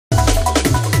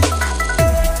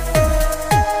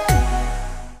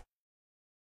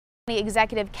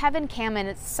Executive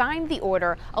Kamenetz signed the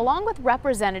order along with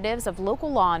representatives of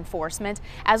local law enforcement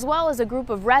as well as a group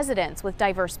of residents with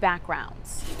diverse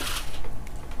backgrounds.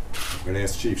 I'm going to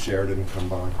ask Chief Sheridan to come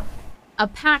by. A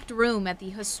packed room at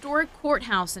the historic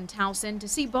courthouse in Towson to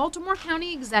see Baltimore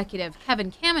County Executive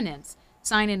Kamenetz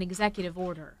sign an executive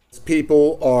order.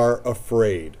 People are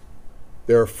afraid.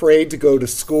 They're afraid to go to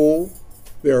school.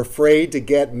 They're afraid to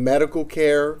get medical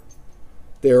care.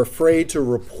 They're afraid to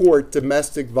report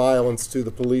domestic violence to the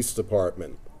police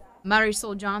department.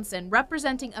 Marisol Johnson,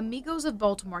 representing Amigos of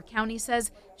Baltimore County,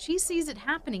 says she sees it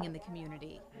happening in the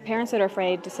community. Parents that are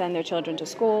afraid to send their children to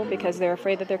school because they're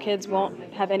afraid that their kids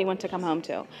won't have anyone to come home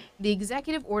to. The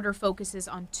executive order focuses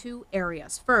on two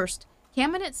areas. First,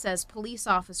 Kamenetz says police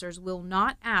officers will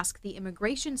not ask the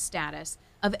immigration status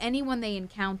of anyone they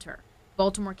encounter.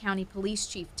 Baltimore County Police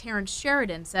Chief Terrence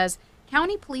Sheridan says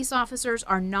county police officers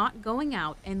are not going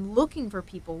out and looking for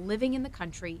people living in the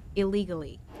country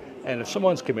illegally. And if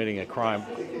someone's committing a crime,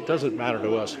 it doesn't matter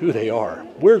to us who they are.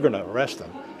 We're going to arrest them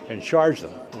and charge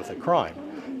them with a crime.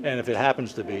 And if it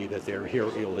happens to be that they're here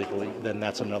illegally, then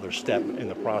that's another step in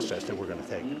the process that we're going to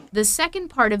take. The second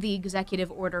part of the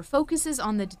executive order focuses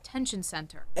on the detention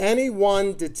center.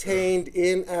 Anyone detained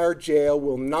in our jail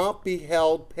will not be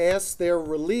held past their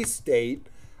release date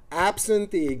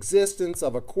absent the existence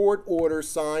of a court order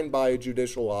signed by a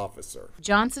judicial officer.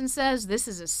 Johnson says this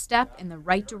is a step in the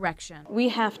right direction. We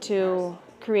have to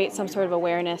create some sort of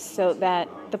awareness so that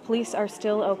the police are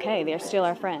still okay. They're still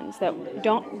our friends. That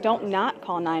don't not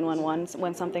call 911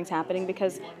 when something's happening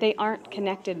because they aren't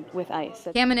connected with ICE.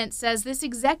 Kamenetz says this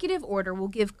executive order will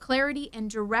give clarity and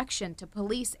direction to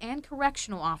police and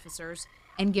correctional officers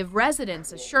and give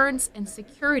residents assurance and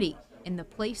security in the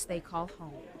place they call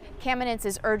home. Kamenetz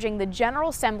is urging the General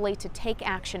Assembly to take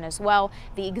action as well.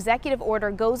 The executive order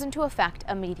goes into effect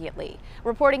immediately.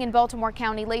 Reporting in Baltimore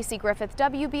County, Lacey Griffith,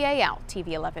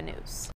 WBAL-TV 11 News.